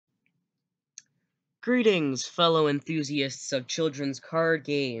Greetings, fellow enthusiasts of children's card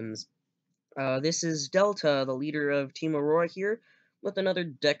games. This is Delta, the leader of Team Aurora here, with another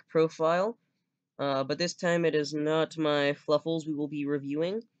deck profile. But this time it is not my Fluffles we will be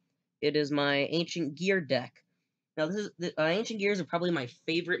reviewing. It is my Ancient Gear deck. Now, Ancient Gears are probably my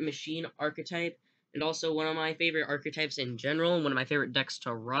favorite machine archetype, and also one of my favorite archetypes in general, and one of my favorite decks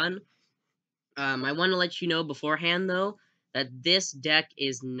to run. I want to let you know beforehand, though, that this deck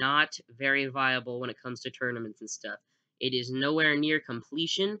is not very viable when it comes to tournaments and stuff. It is nowhere near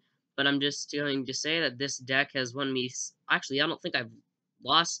completion, but I'm just going to say that this deck has won me... Actually, I don't think I've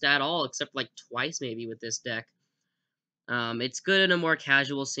lost at all, except like twice maybe with this deck. It's good in a more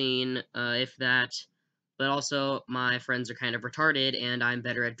casual scene, if that, but also my friends are kind of retarded, and I'm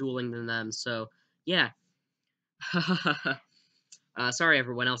better at dueling than them, so yeah. Sorry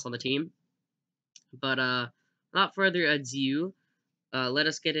everyone else on the team. But, without further ado, let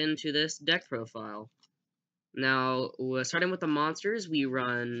us get into this deck profile. Now, starting with the monsters, we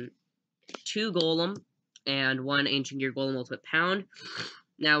run 2 Golem and 1 Ancient Gear Golem Ultimate Pound.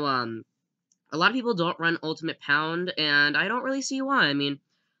 Now, a lot of people don't run Ultimate Pound, and I don't really see why. I mean,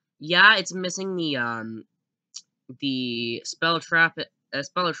 yeah, it's missing the spell trap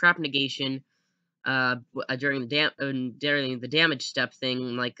negation during the damage step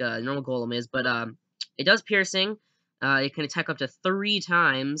thing, like normal Golem is, but it does piercing. It can attack up to 3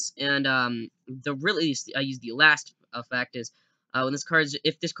 times, and I use the last effect is when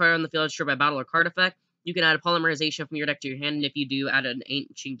if this card on the field is destroyed by battle or card effect, you can add a polymerization from your deck to your hand, and if you do, add an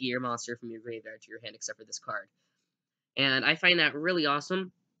Ancient Gear monster from your graveyard to your hand, except for this card. And I find that really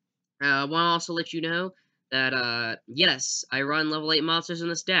awesome. I want to also let you know that yes, I run level 8 monsters in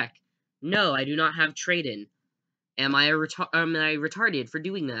this deck. No, I do not have trade-in. Am I retarded for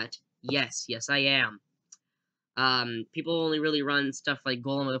doing that? Yes, I am. People only really run stuff like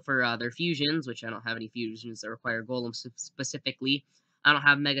Golem for their fusions, which I don't have any fusions that require Golem specifically. I don't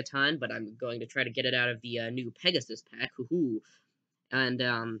have Megaton, but I'm going to try to get it out of the new Pegasus pack. Hoo-hoo. And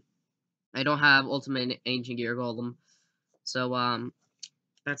I don't have Ultimate Ancient Gear Golem. So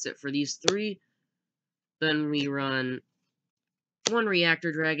that's it for these 3. Then we run 1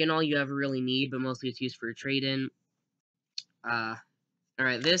 Reactor Dragon, all you ever really need, but mostly it's used for a trade-in.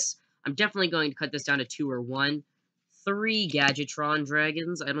 Alright, I'm definitely going to cut this down to 2 or 1. 3 Gadgetron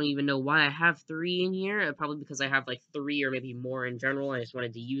Dragons. I don't even know why I have 3 in here. Probably because I have, like, 3 or maybe more in general. I just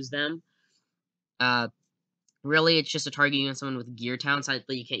wanted to use them. Really, it's just a targeting on someone with Gear Town.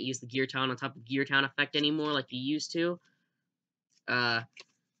 Sadly, you can't use the Gear Town on top of Gear Town effect anymore like you used to.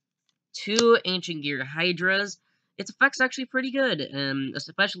 2 Ancient Gear Hydras. Its effect's actually pretty good,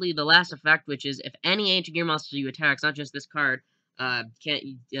 especially the last effect, which is if any Ancient Gear monster you attack, it's not just this card,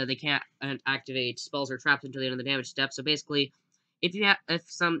 they can't activate spells or traps until the end of the damage step. So basically,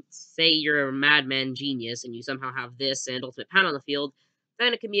 say you're a Madman Genius and you somehow have this and Ultimate Pound on the field,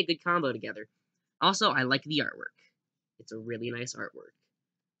 then it can be a good combo together. Also, I like the artwork. It's a really nice artwork.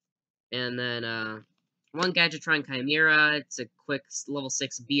 And then 1 Gadgetron Chimera. It's a quick level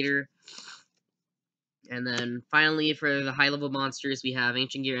 6 beater. And then finally, for the high-level monsters, we have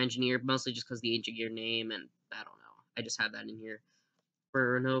Ancient Gear Engineer, mostly just because the Ancient Gear name, and I don't know. I just have that in here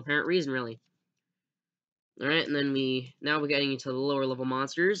for no apparent reason, really. Alright, and then now we're getting into the lower-level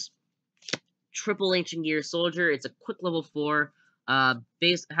monsters. Triple Ancient Gear Soldier. It's a quick level 4. Has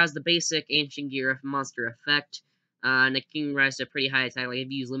the basic Ancient Gear monster effect. And it can rise to a pretty high attack, like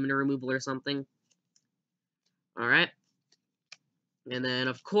if you use Limiter Removal or something. Alright. And then,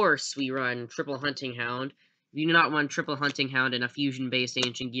 of course, we run Triple Hunting Hound. If you do not run Triple Hunting Hound in a fusion-based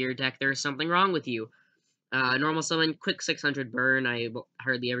Ancient Gear deck, there's something wrong with you. Normal summon, quick 600 burn. I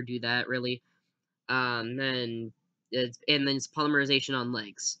hardly ever do that, really. Then it's polymerization on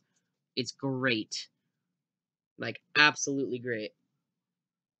legs. It's great. Like, absolutely great.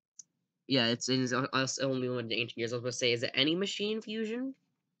 Yeah, it's only one of the Ancient Gears. I was going to say, is it any machine fusion?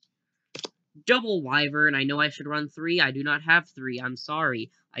 Double Wyvern. I know I should run 3. I do not have 3. I'm sorry.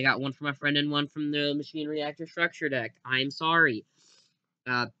 I got 1 from my friend and 1 from the Machine Reactor Structure deck. I'm sorry.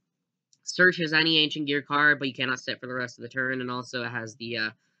 Search has any Ancient Gear card, but you cannot set for the rest of the turn, and also it has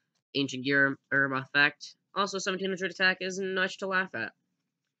the Ancient Gear effect. Also, 1700 attack isn't much to laugh at.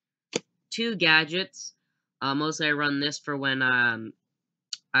 2 gadgets. Mostly I run this for when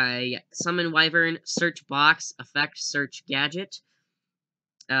I summon Wyvern, search box, effect, search gadget.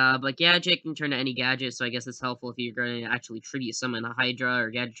 But Gadget can turn to any gadget, so I guess it's helpful if you're going to actually tribute summon a Hydra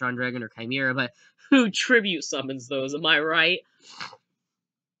or Gadgetron Dragon or Chimera, but who tribute summons those, am I right?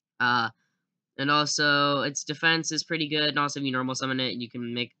 And also, its defense is pretty good, and also if you normal summon it, you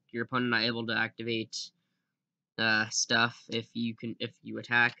can make your opponent not able to activate stuff if you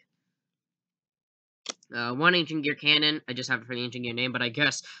attack. One Ancient Gear Cannon. I just have it for the Ancient Gear name, but I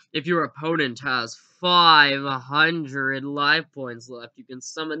guess if your opponent has 500 life points left, you can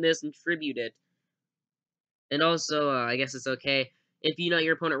summon this and tribute it. And also, I guess it's okay if you know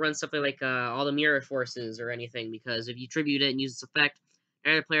your opponent runs something like all the mirror forces or anything, because if you tribute it and use its effect,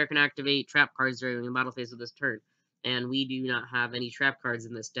 every player can activate trap cards during the battle phase of this turn. And we do not have any trap cards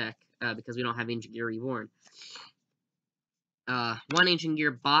in this deck, because we don't have Ancient Gear Reborn. One Ancient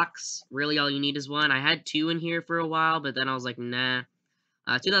Gear box. Really, all you need is one. I had two in here for a while, but then I was like, nah.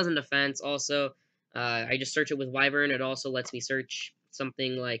 2000 defense. Also, I just search it with Wyvern. It also lets me search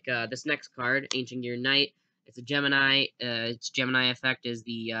something like this next card, Ancient Gear Knight. It's a Gemini. Its Gemini effect is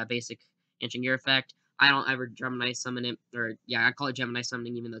the basic Ancient Gear effect. I don't ever Gemini summon it, or yeah, I call it Gemini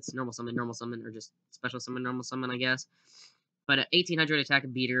summoning, even though it's normal summon, or just special summon, normal summon, I guess. But at 1800 attack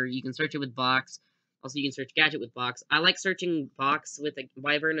and beater, you can search it with box. Also, you can search gadget with box. I like searching box with a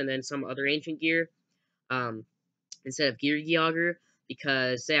Wyvern and then some other ancient gear, instead of Gear Geogger,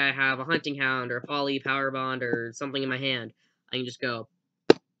 because say I have a Hunting Hound or a Poly Power Bond or something in my hand, I can just go,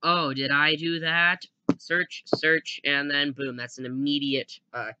 oh, did I do that? Search, search, and then boom, that's an immediate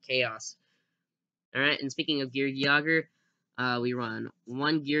chaos. Alright, and speaking of Gear Geogger, we run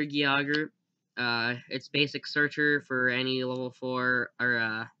one Gear Geogger. It's basic searcher for any level 4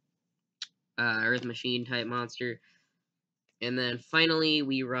 or Earth Machine type monster. And then finally,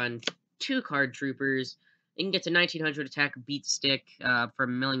 we run 2 card troopers. You can get to 1900 attack beat stick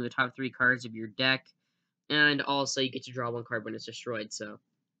from milling the top 3 cards of your deck. And also, you get to draw 1 card when it's destroyed. So,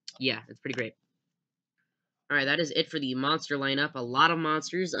 yeah, it's pretty great. Alright, that is it for the monster lineup. A lot of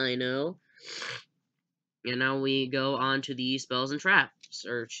monsters, I know. And now we go on to the spells and traps.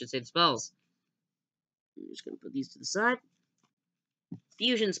 Or, I should say the spells. I'm just going to put these to the side.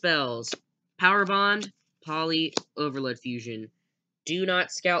 Fusion spells. Power Bond, Poly, Overload Fusion. Do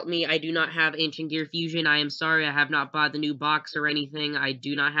not scout me. I do not have Ancient Gear Fusion. I am sorry. I have not bought the new box or anything. I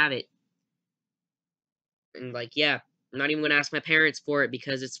do not have it. And, like, yeah. I'm not even going to ask my parents for it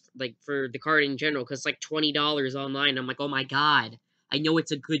because it's, like, for the card in general. Because it's, like, $20 online. I'm like, oh my god. I know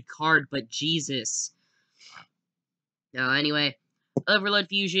it's a good card, but Jesus. Anyway. Overload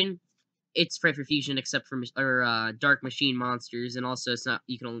Fusion. It's free for fusion except for Dark Machine monsters. And also, it's not...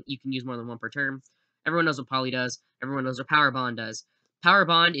 You can use more than one per turn. Everyone knows what Poly does. Everyone knows what Power Bond does. Power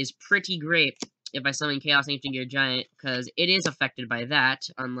Bond is pretty great if I summon Chaos Ancient Gear Giant, because it is affected by that,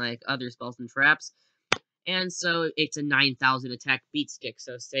 unlike other spells and traps. And so it's a 9,000 attack beat stick.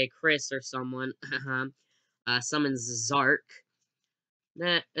 So say Chris or someone summons Zark,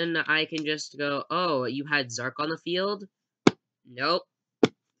 and I can just go, oh, you had Zark on the field? Nope.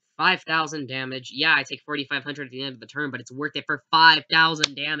 5,000 damage. Yeah, I take 4,500 at the end of the turn, but it's worth it for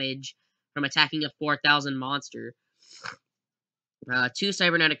 5,000 damage from attacking a 4,000 monster. 2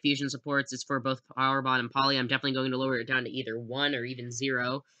 cybernetic fusion supports. It's for both Power Bond and Poly. I'm definitely going to lower it down to either 1 or even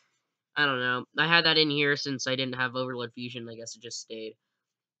 0. I don't know. I had that in here since I didn't have Overload Fusion. I guess it just stayed.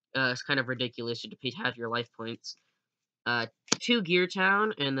 It's kind of ridiculous to pay half your life points. 2 Gear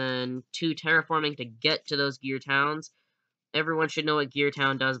Town, and then 2 Terraforming to get to those Gear Towns. Everyone should know what Gear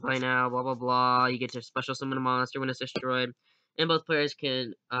Town does by now. Blah, blah, blah. You get to special summon a monster when it's destroyed. And both players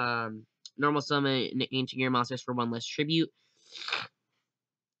can normal summon Ancient Gear monsters for 1 less tribute.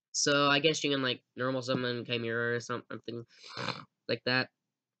 So I guess you can, like, normal summon Chimera or something like that.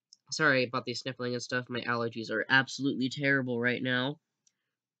 Sorry about the sniffling and stuff. My allergies are absolutely terrible right now.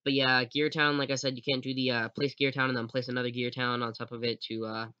 But yeah, Gear Town, like I said, you can't do the place Gear Town and then place another Gear Town on top of it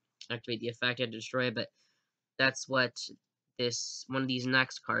to activate the effect and destroy it. But that's what one of these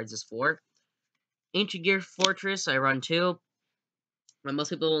next cards is for. Ancient Gear Fortress, I run 2. Most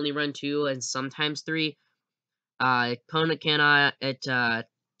people only run 2 and sometimes 3. Opponent cannot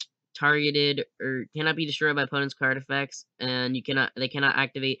targeted or cannot be destroyed by opponent's card effects, and they cannot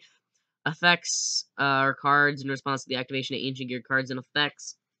activate effects or cards in response to the activation of Ancient Gear cards and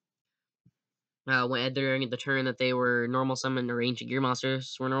effects. When during the turn that they were normal summoned or Ancient Gear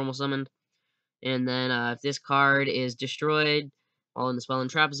monsters were normal summoned. And then if this card is destroyed while in the spell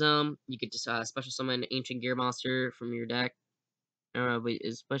and trap zone, you could just special summon Ancient Gear monster from your deck. Wait,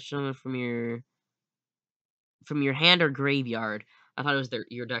 is special summon from your hand or graveyard? I thought it was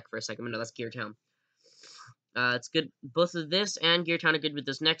your deck for a second, but no, that's Gear Town. It's good. Both of this and Gear Town are good with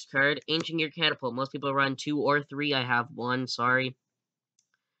this next card. Ancient Gear Catapult. Most people run 2 or 3. I have 1, sorry.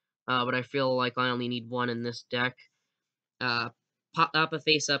 But I feel like I only need 1 in this deck. Pop up a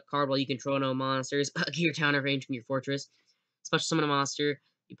face-up card while you control no monsters. Gear Town or Ancient Gear Fortress. Special summon a monster.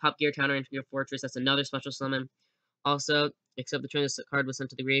 You pop Gear Town or Ancient Gear Fortress. That's another special summon. Also, except the turn this card was sent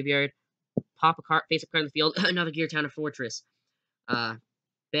to the graveyard. Pop a card, face-up card in the field. Another Gear Town or Fortress.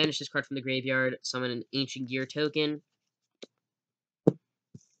 banish this card from the graveyard, summon an Ancient Gear token,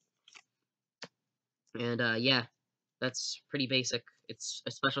 and yeah, that's pretty basic. It's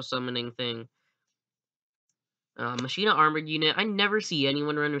a special summoning thing. Machina Armored Unit. I never see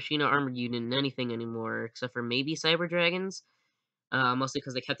anyone run Machina Armored Unit in anything anymore, except for maybe Cyber Dragons. Mostly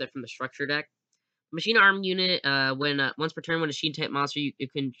because they kept it from the structure deck. Machina Armored Unit. Once per turn, when a Machine type monster you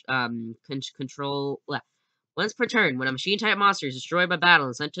can control. Once per turn, when a Machine type monster is destroyed by battle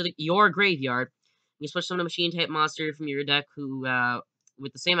and sent to your graveyard, you switch summon a Machine type monster from your deck who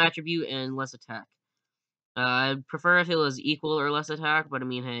with the same attribute and less attack. I'd prefer if it was equal or less attack, but I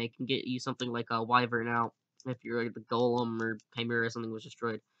mean, hey, it can get you something like a Wyvern out if you're like the Golem or Chimera or something was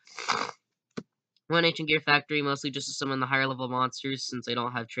destroyed. One Ancient Gear Factory, mostly just to summon the higher level monsters, since I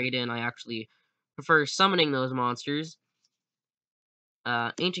don't have trade-in, I actually prefer summoning those monsters.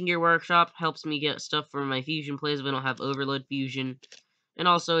 Ancient Gear Workshop helps me get stuff for my fusion plays if I don't have Overload Fusion, and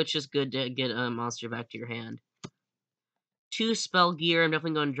also it's just good to get a monster back to your hand. 2 Spell Gear, I'm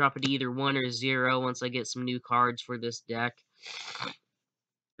definitely going to drop it to either 1 or 0 once I get some new cards for this deck.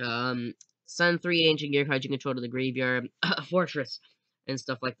 Send 3 Ancient Gear cards you control to the graveyard, Fortress, and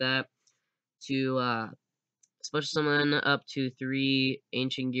stuff like that. To, special summon up to 3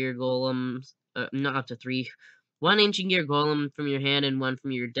 Ancient Gear Golems, not up to 3. 1 Ancient Gear Golem from your hand and 1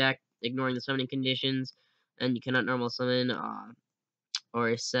 from your deck, ignoring the summoning conditions, and you cannot normal summon,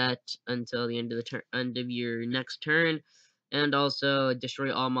 or set until the end of your next turn, and also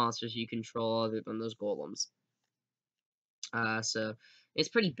destroy all monsters you control other than those golems. So it's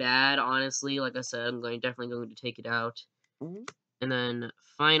pretty bad, honestly. Like I said, I'm definitely going to take it out. And then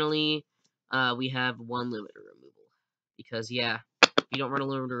finally, we have 1 limiter removal, because yeah, if you don't run a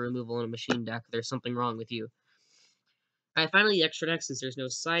limiter removal in a machine deck, there's something wrong with you. Alright, finally the extra deck, since there's no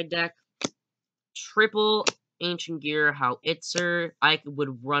side deck. Triple Ancient Gear Howitzer. I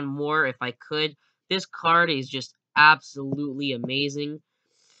would run more if I could. This card is just absolutely amazing.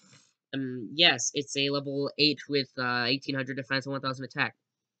 Yes, it's a level 8 with 1800 defense and 1000 attack.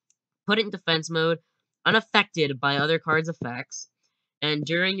 Put it in defense mode, unaffected by other cards' effects, and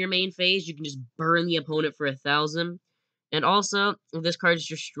during your main phase, you can just burn the opponent for 1000. And also, if this card is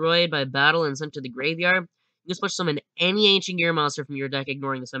destroyed by battle and sent to the graveyard, you can switch summon any Ancient Gear monster from your deck,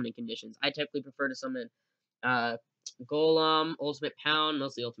 ignoring the summoning conditions. I typically prefer to summon Golem, Ultimate Pound,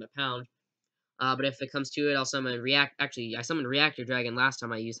 mostly Ultimate Pound. But if it comes to it, I'll summon Actually, I summoned Reactor Dragon last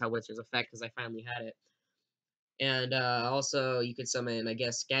time I used Howitzer's effect because I finally had it. And also, you could summon, I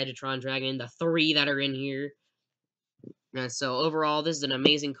guess, Gadgetron Dragon, the 3 that are in here. And so overall, this is an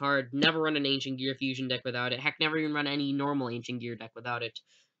amazing card. Never run an Ancient Gear Fusion deck without it. Heck, never even run any normal Ancient Gear deck without it.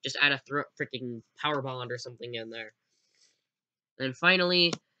 Just add a freaking Power Bond or something in there. And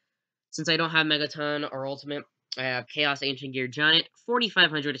finally, since I don't have Megaton or Ultimate, I have Chaos Ancient Gear Giant,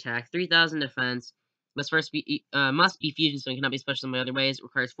 4500 attack, 3000 defense. Must be fusion, so it cannot be special in other ways.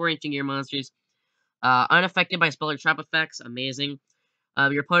 Requires 4 Ancient Gear monsters. Unaffected by spell or trap effects. Amazing.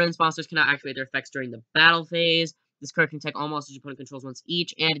 Your opponent's monsters cannot activate their effects during the battle phase. This card can attack all monsters your opponent controls once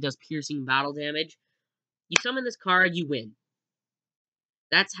each, and it does piercing battle damage. You summon this card, you win.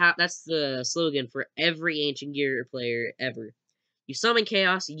 That's the slogan for every Ancient Gear player ever. You summon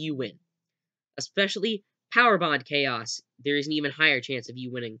Chaos, you win. Especially Power Bond Chaos. There is an even higher chance of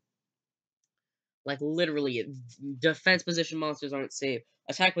you winning. Like, literally, defense position monsters aren't safe.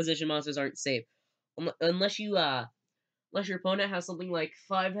 Attack position monsters aren't safe. Unless your opponent has something like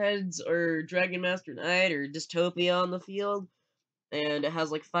 5 Heads or Dragon Master Knight or Dystopia on the field, and it has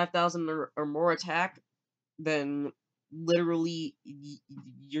like 5000 or more attack, then literally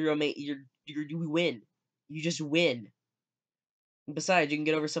you win. You just win. Besides, you can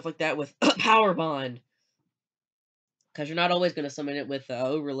get over stuff like that with Power Bond, because you're not always going to summon it with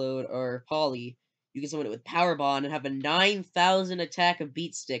Overload or Poly. You can summon it with Power Bond and have a 9000 attack of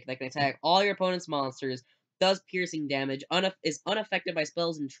Beat Stick that can attack all your opponent's monsters, does piercing damage, is unaffected by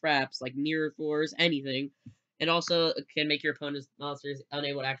spells and traps like Mirror Force, anything, and also can make your opponent's monsters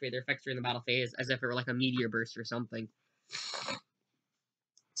unable to activate their effects during the battle phase, as if it were like a Meteor Burst or something.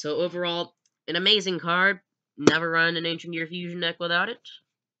 So overall, an amazing card. Never run an Ancient Gear Fusion deck without it.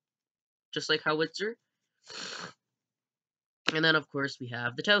 Just like Howitzer. And then, of course, we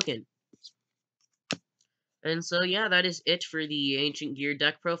have the token. And so, yeah, that is it for the Ancient Gear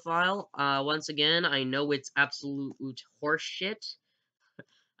deck profile. Once again, I know it's absolute horseshit.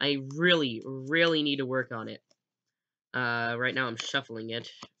 I really, really need to work on it. Right now I'm shuffling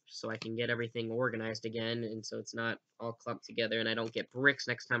it so I can get everything organized again, and so it's not all clumped together and I don't get bricks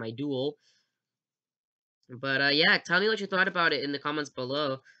next time I duel. But, yeah, tell me what you thought about it in the comments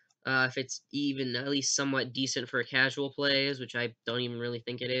below. If it's even at least somewhat decent for casual plays, which I don't even really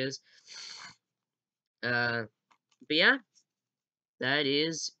think it is. But yeah, that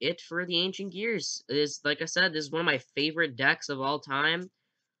is it for the Ancient Gears. Like I said, this is one of my favorite decks of all time.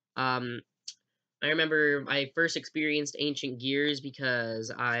 Um, I remember I first experienced Ancient Gears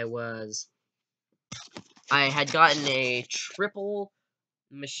because I had gotten a triple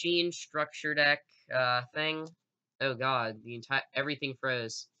machine structure deck thing. Oh god, everything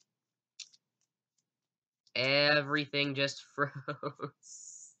froze. Everything just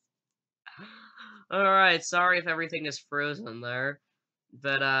froze. Alright, sorry if everything is frozen there.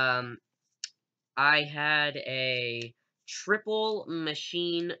 But I had a triple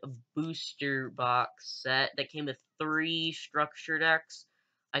machine booster box set that came with 3 structure decks.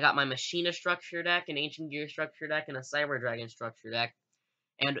 I got my Machina structure deck, an Ancient Gear structure deck, and a Cyber Dragon structure deck.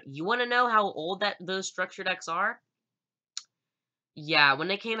 And you want to know how old those structure decks are? Yeah, when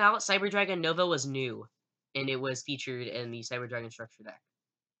they came out, Cyber Dragon Nova was new, and it was featured in the Cyber Dragon structure deck.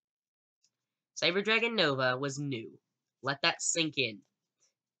 Cyber Dragon Nova was new. Let that sink in.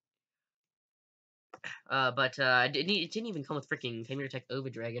 But it didn't even come with freaking Chimera Tech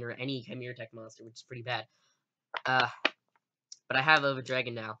Dragon or any Chimera Tech monster, which is pretty bad. Uh, but I have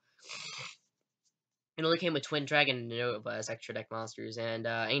Dragon now. It only came with Twin Dragon and Nova as extra deck monsters, and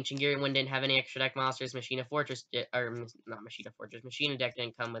Ancient Gear one didn't have any extra deck monsters. Machina Fortress, or not Machina Fortress, Machina deck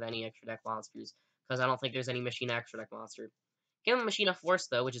didn't come with any extra deck monsters, because I don't think there's any Machina extra deck monster. Came with Machina Force,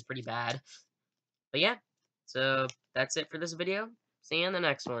 though, which is pretty bad. But yeah, so that's it for this video. See you in the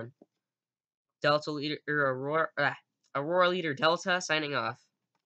next one. Delta Leader, Aurora Leader Delta, signing off.